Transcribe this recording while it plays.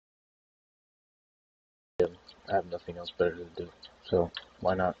I have nothing else better to do, so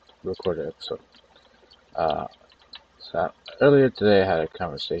why not record an episode? Uh, so earlier today, I had a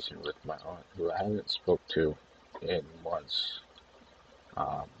conversation with my aunt, who I haven't spoke to in months.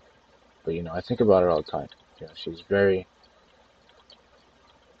 Um, but I think about her all the time. She's very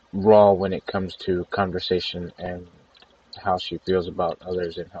raw when it comes to conversation and how she feels about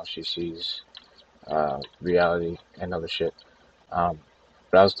others and how she sees reality and other shit. Um,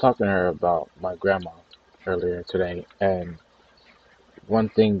 but I was talking to her about my grandma earlier today, and one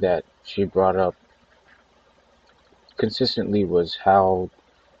thing that she brought up consistently was how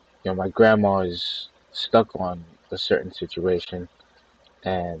my grandma is stuck on a certain situation,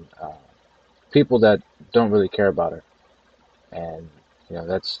 and people that don't really care about her, and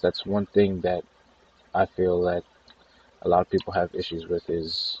that's one thing that I feel that a lot of people have issues with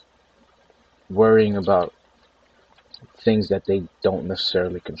is worrying about things that they don't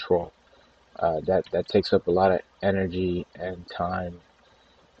necessarily control. That takes up a lot of energy and time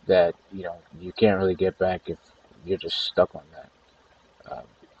that you can't really get back if you're just stuck on that. Um,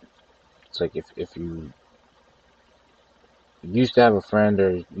 it's like if you used to have a friend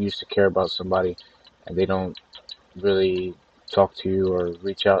or used to care about somebody and they don't really talk to you or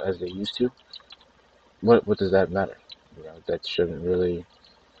reach out as they used to, what does that matter? That shouldn't really.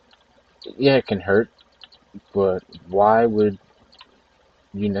 Yeah, it can hurt, but why would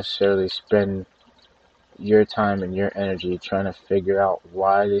you necessarily spend your time and your energy trying to figure out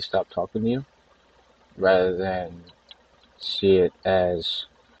why they stopped talking to you rather than see it as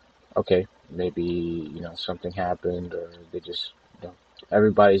okay, maybe something happened or they just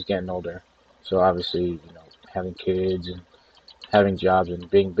everybody's getting older, so obviously having kids and having jobs and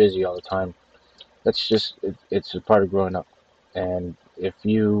being busy all the time, that's just it's a part of growing up. And if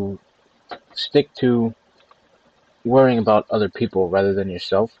you stick to worrying about other people rather than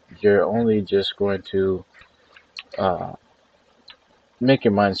yourself, you're only just going to uh, make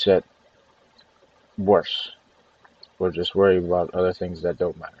your mindset worse, or just worry about other things that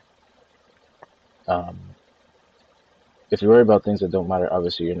don't matter. Um, if you worry about things that don't matter,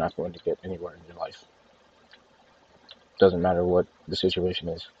 obviously you're not going to get anywhere in your life. Doesn't matter what the situation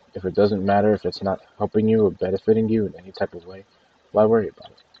is. If it doesn't matter, if it's not helping you or benefiting you in any type of way, why worry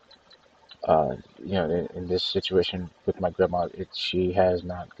about it? In this situation with my grandma, she has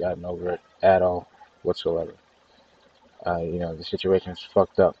not gotten over it at all whatsoever. The situation's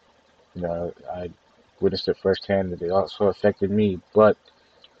fucked up. I witnessed it firsthand that it also affected me, but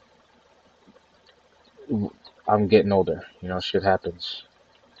I'm getting older. Shit happens.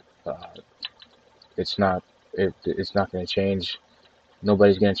 Uh, it's not it's not going to change.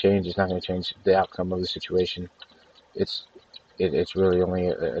 Nobody's going to change. It's not going to change the outcome of the situation. It's it's really only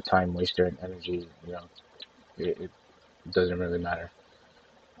a time waster and energy. It doesn't really matter.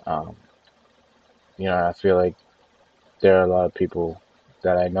 Um, I feel like there are a lot of people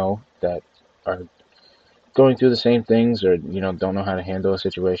that I know that are going through the same things, or don't know how to handle a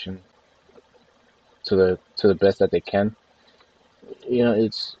situation to the best that they can.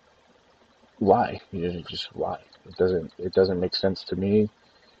 It's why. Just why. It doesn't make sense to me.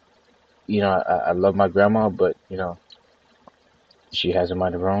 I love my grandma, but she has a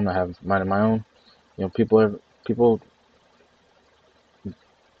mind of her own. I have a mind of my own. People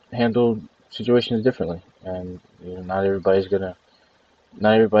handle situations differently, and not everybody's going to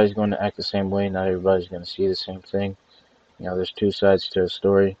act the same way. Not everybody's going to see the same thing. There's two sides to a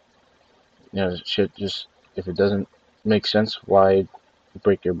story. Shit just if it doesn't make sense, why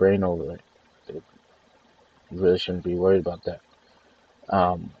break your brain over it? You really shouldn't be worried about that.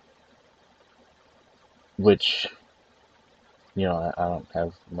 Um, which I don't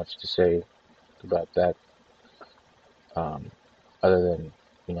have much to say about that. Um, other than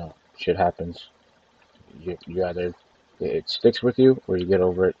shit happens. You either it sticks with you or you get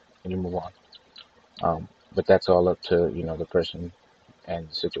over it and you move on. But that's all up to the person and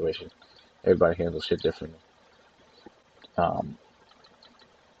the situation. Everybody handles shit differently. Um,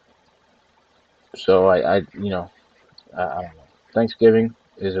 so I don't know. Thanksgiving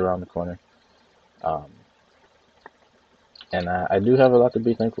is around the corner, um, and I do have a lot to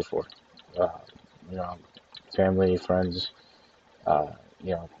be thankful for. Uh, you know, family, friends. Uh,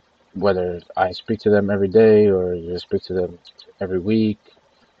 you know, whether I speak to them every day or just speak to them every week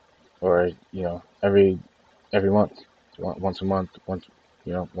or every month, once a month, once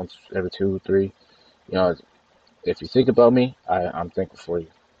every two, three. You know, if you think about me, I'm thankful for you.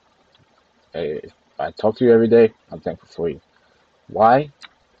 If I talk to you every day, I'm thankful for you. Why?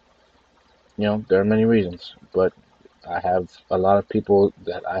 There are many reasons, but I have a lot of people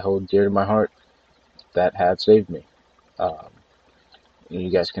that I hold dear to my heart that have saved me. Um, you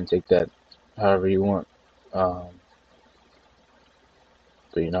guys can take that however you want. Um,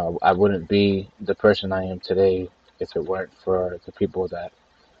 but I wouldn't be the person I am today if it weren't for the people that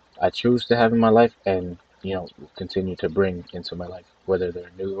I choose to have in my life, and continue to bring into my life, whether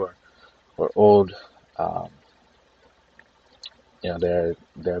they're new or old. Um, there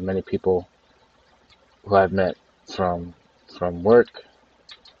are many people who I've met from work,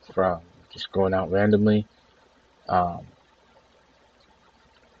 from just going out randomly. Um,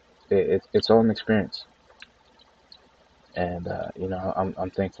 it's all an experience, and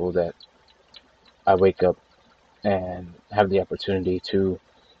I'm thankful that I wake up and have the opportunity to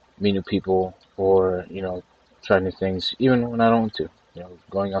meet new people, or try new things, even when I don't want to.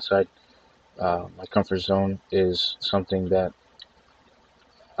 Going outside, my comfort zone is something that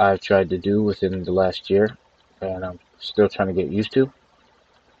I've tried to do within the last year, and I'm still trying to get used to.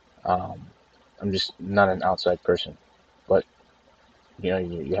 Um, I'm just not an outside person, but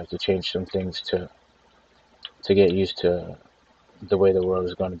you have to change some things to get used to the way the world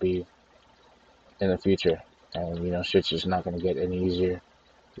is going to be in the future, and shit's just not going to get any easier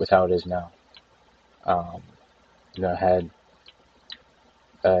with how it is now. Um, I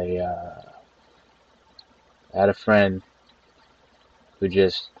a had a friend who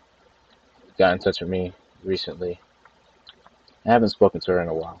just got in touch with me recently. I haven't spoken to her in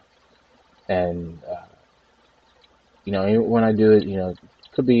a while, and when I do it, it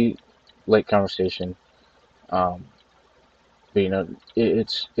could be late conversation. Um, but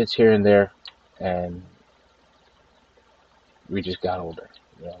it's here and there, and we just got older.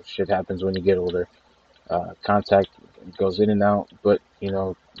 Shit happens when you get older. Contact goes in and out, but you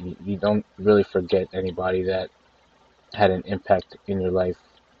don't really forget anybody that had an impact in your life,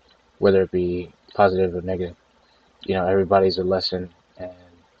 whether it be positive or negative. Everybody's a lesson, and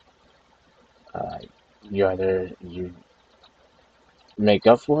uh, you make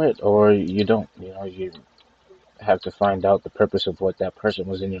up for it or you don't. You have to find out the purpose of what that person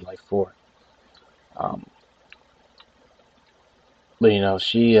was in your life for. Um, but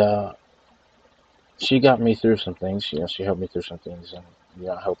she got me through some things. She helped me through some things, and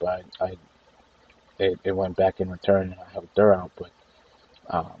I hope it went back in return, and I helped her out. But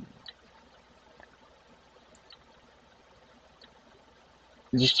um,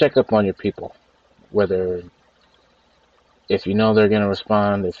 just check up on your people, whether if you know they're gonna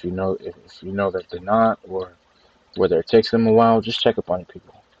respond, if you know that they're not, or whether it takes them a while. Just check up on your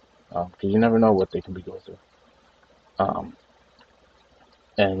people, because you never know what they can be going through. Um,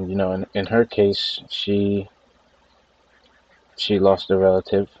 and in her case, she lost a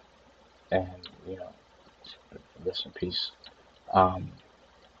relative, and you know, rest in peace. Um,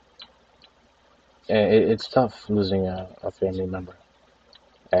 and it's tough losing a family member,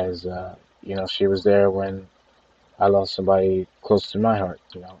 as she was there when I lost somebody close to my heart,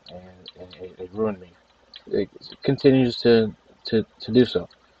 and it ruined me. It continues to do so.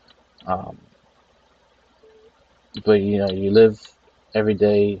 Um, but you live every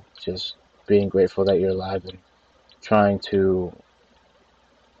day just being grateful that you're alive, and trying to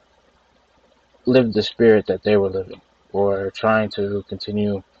live the spirit that they were living, or trying to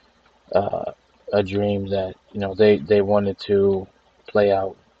continue uh, a dream that they wanted to play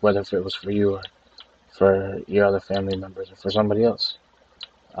out, whether if it was for you or for your other family members or for somebody else.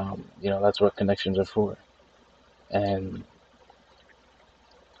 That's what connections are for. And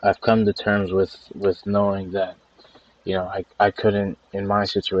I've come to terms with knowing that I couldn't, in my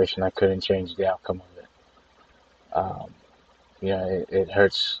situation, I couldn't change the outcome of it. Um, it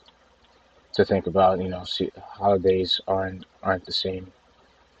hurts to think about. Holidays aren't the same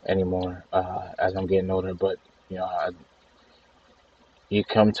anymore as I'm getting older, but you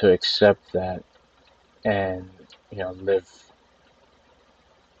come to accept that, and live,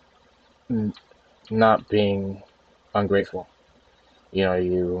 not being ungrateful.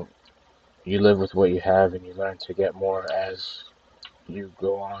 You live with what you have, and you learn to get more as you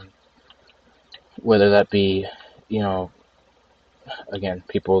go on, whether that be you know again,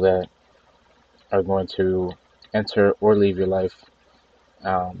 people that are going to enter or leave your life.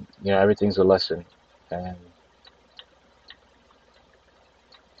 Everything's a lesson, and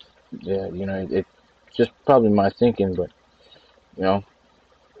yeah, it just probably my thinking, but you know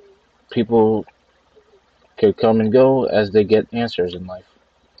people could come and go as they get answers in life.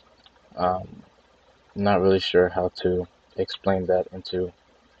 um, Not really sure how to explain that into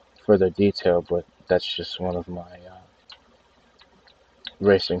further detail, but that's just one of my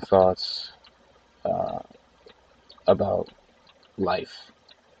racing thoughts uh, about life.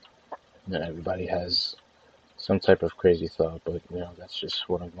 Everybody has some type of crazy thought, but that's just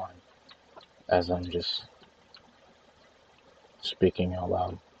one of mine as I'm just speaking out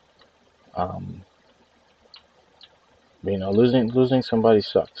loud. Um, But, losing somebody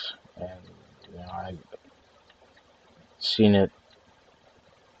sucks, and I've seen it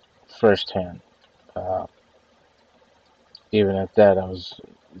firsthand. Uh, Even at that, I was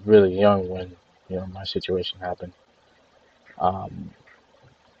really young when my situation happened. Um,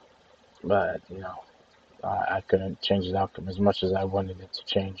 but I couldn't change the outcome as much as I wanted it to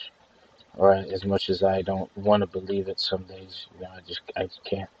change, or as much as I don't want to believe it. Some days, I just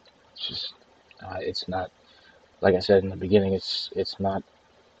can't. It's just it's not, like I said in the beginning. It's not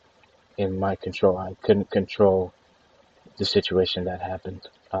in my control. I couldn't control the situation that happened.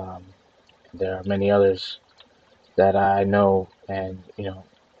 There are many others that I know and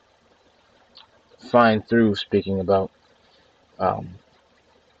find through speaking about um,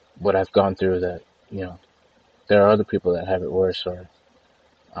 what I've gone through, that you know there are other people that have it worse, or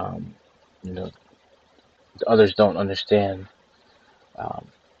um, you know others don't understand um,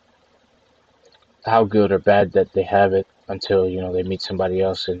 how good or bad that they have it until they meet somebody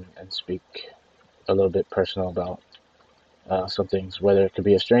else and speak a little bit personal about some things, whether it could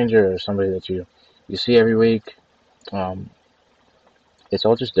be a stranger or somebody that you see every week. um, it's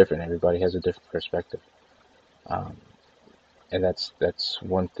all just different. Everybody has a different perspective, um, and that's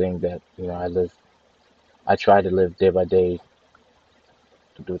one thing that I try to live day by day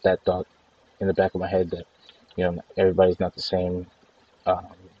with that thought in the back of my head, that everybody's not the same. um,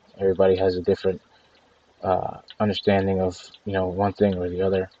 Everybody has a different understanding of one thing or the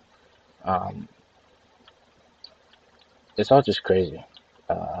other. um, it's all just crazy.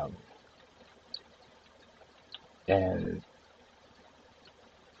 um, and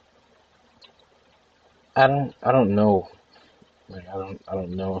I don't know. Like, I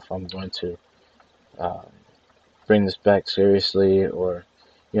don't know if I'm going to um, bring this back seriously, or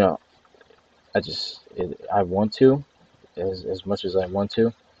you know I want to, as much as I want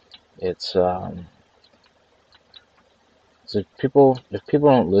to. It's so if people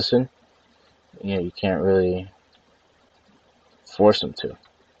don't listen, you can't really force them to.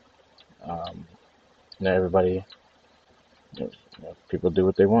 um, Everybody, people do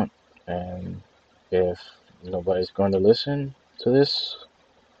what they want, and if nobody's going to listen to this,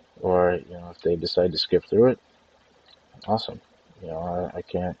 or if they decide to skip through it, awesome. I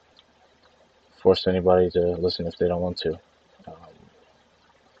can't force anybody to listen if they don't want to. Um,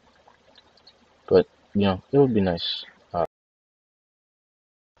 but it would be nice. Uh,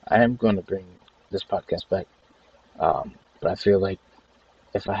 I am going to bring this podcast back, but I feel like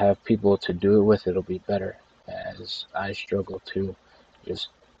if I have people to do it with, it'll be better. As I struggle to just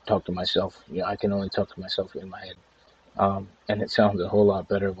talk to myself, I can only talk to myself in my head, and it sounds a whole lot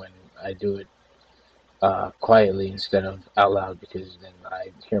better when I do it quietly instead of out loud, because then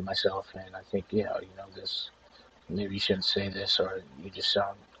I hear myself and I think, yeah, this, maybe you shouldn't say this, or you just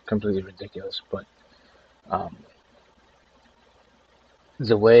sound completely ridiculous. But um,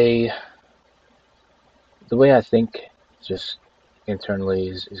 the way the way I think, just internally,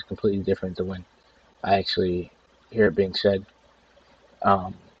 is completely different than when I actually hear it being said.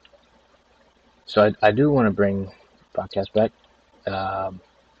 Um, so I do want to bring the podcast back. Um,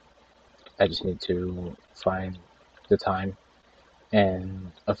 I just need to find the time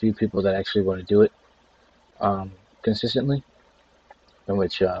and a few people that actually want to do it consistently. In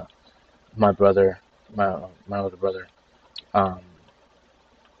which my brother, my older brother, um,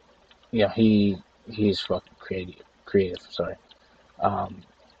 he's fucking creative. Creative, sorry. Um,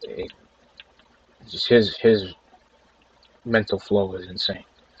 it, just his mental flow is insane.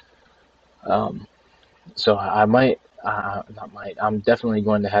 Um, so I might, not might, I'm definitely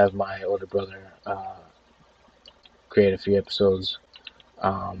going to have my older brother create a few episodes.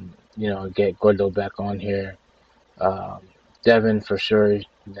 Get Gordo back on here. Um, Devin for sure.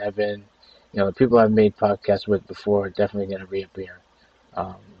 Nevin, the people I've made podcasts with before are definitely going to reappear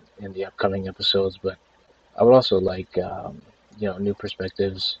um, in the upcoming episodes. But I would also like new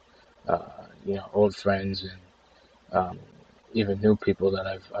perspectives, old friends, and um, even new people that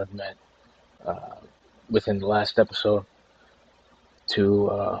I've met uh, within the last episode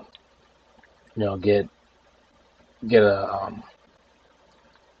to get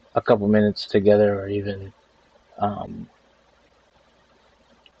a couple minutes together, or even um,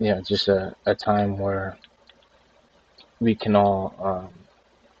 just a time where we can all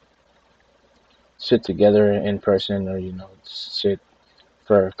sit together in person, or sit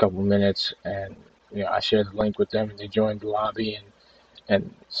for a couple minutes, and I share the link with them and they join the lobby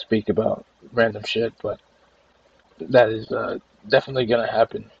and speak about random shit. But that is definitely gonna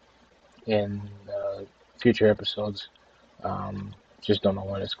happen in future episodes. Um, just don't know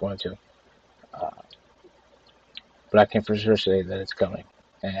when it's going to. Uh, but I can for sure say that it's coming,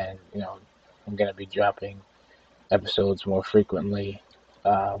 and I'm gonna be dropping episodes more frequently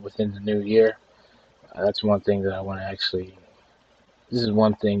within the new year. That's one thing that I want to actually. This is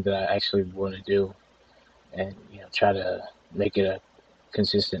one thing that I actually want to do, and try to make it a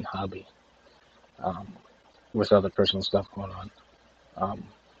consistent hobby um, with other personal stuff going on, um,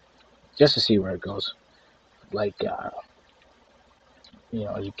 just to see where it goes. Like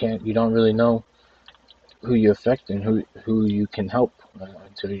you don't really know who you affect and who you can help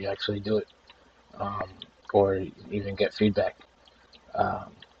until you actually do it, um, or even get feedback.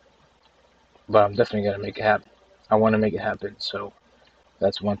 Um, but I'm definitely gonna make it happen. I want to make it happen, so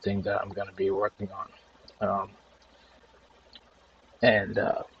that's one thing that I'm gonna be working on. And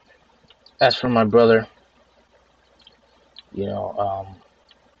as for my brother, you know, um,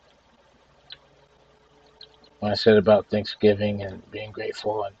 when I said about Thanksgiving and being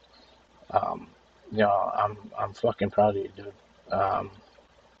grateful, and um, I'm fucking proud of you, dude. Um,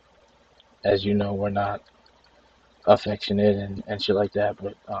 as you know, we're not affectionate and shit like that,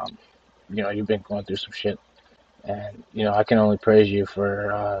 but you've been going through some shit, and I can only praise you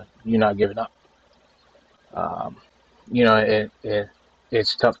for you not giving up. Um,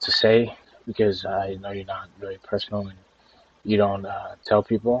 it's tough to say because I know you're not very personal and you don't tell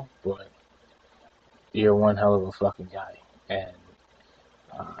people, but you're one hell of a fucking guy, and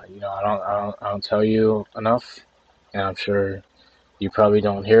I don't tell you enough, and I'm sure you probably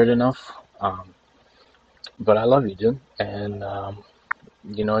don't hear it enough. But I love you, dude, and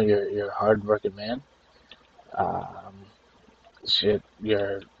you're a hard working man. Um, shit,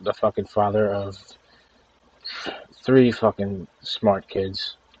 you're the fucking father of three fucking smart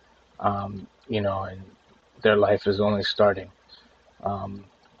kids. And their life is only starting. Um,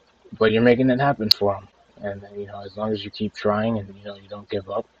 but you're making it happen for them, and as long as you keep trying and you don't give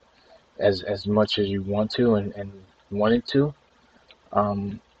up as much as you want to and wanted to,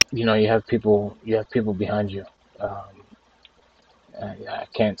 um, you have people behind you. Um, I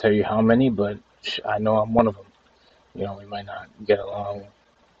can't tell you how many, but I know I'm one of them. We might not get along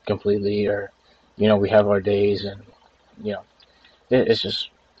completely, or we have our days, and you know, it's just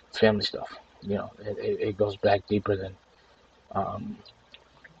family stuff. It goes back deeper than um,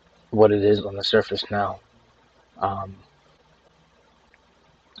 what it is on the surface now. Um,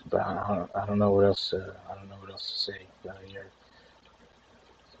 but I don't know what else. I don't know what else to say.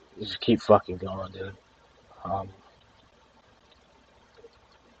 You just keep fucking going, dude. Um,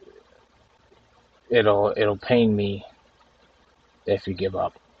 it'll pain me if you give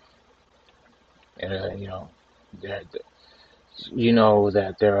up. And there,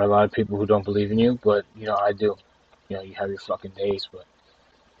 that there are a lot of people who don't believe in you, but I do. You have your fucking days, but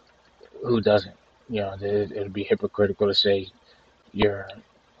who doesn't? It'd be hypocritical to say you're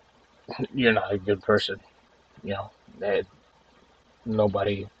you're not a good person. That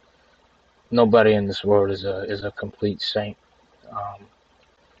nobody nobody in this world is a complete saint. Um,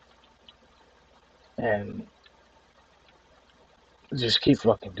 and just keep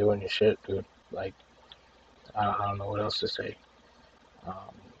fucking doing your shit, dude. Like I don't know what else to say.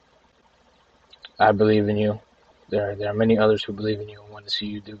 Um, I believe in you. There are many others who believe in you and want to see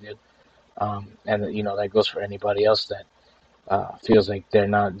you do good. And that goes for anybody else that feels like they're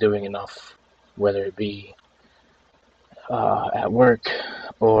not doing enough, whether it be at work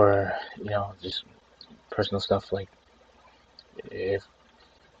or just personal stuff. Like if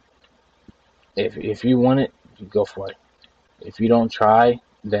if you want it, you go for it. If you don't try,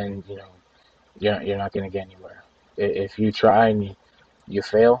 then you're not gonna get anywhere. If you try and you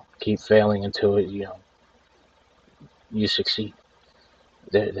fail, keep failing until you succeed.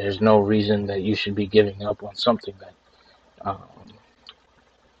 There's no reason that you should be giving up on something that um,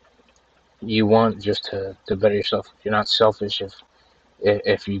 you want just to better yourself. You're not selfish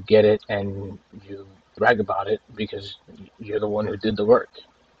if you get it and you brag about it because you're the one who did the work.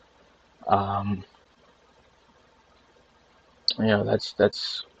 Um,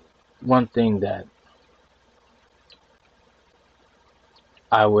 that's one thing that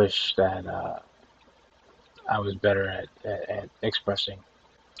I wish that I was better at expressing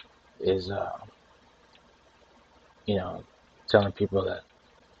is you know telling people that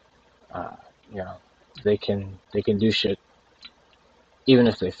uh, you know they can do shit even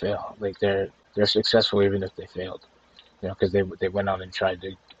if they fail. Like they're successful even if they failed. Because they went out and tried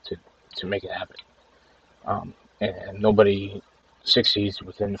to to make it happen. Um, and nobody succeeds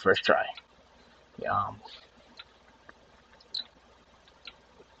within the first try. Um,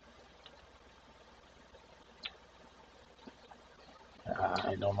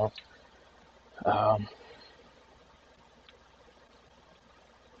 I don't know. Um,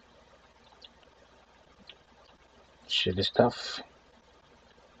 Shit is tough.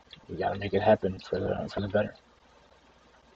 You gotta make it happen for the better.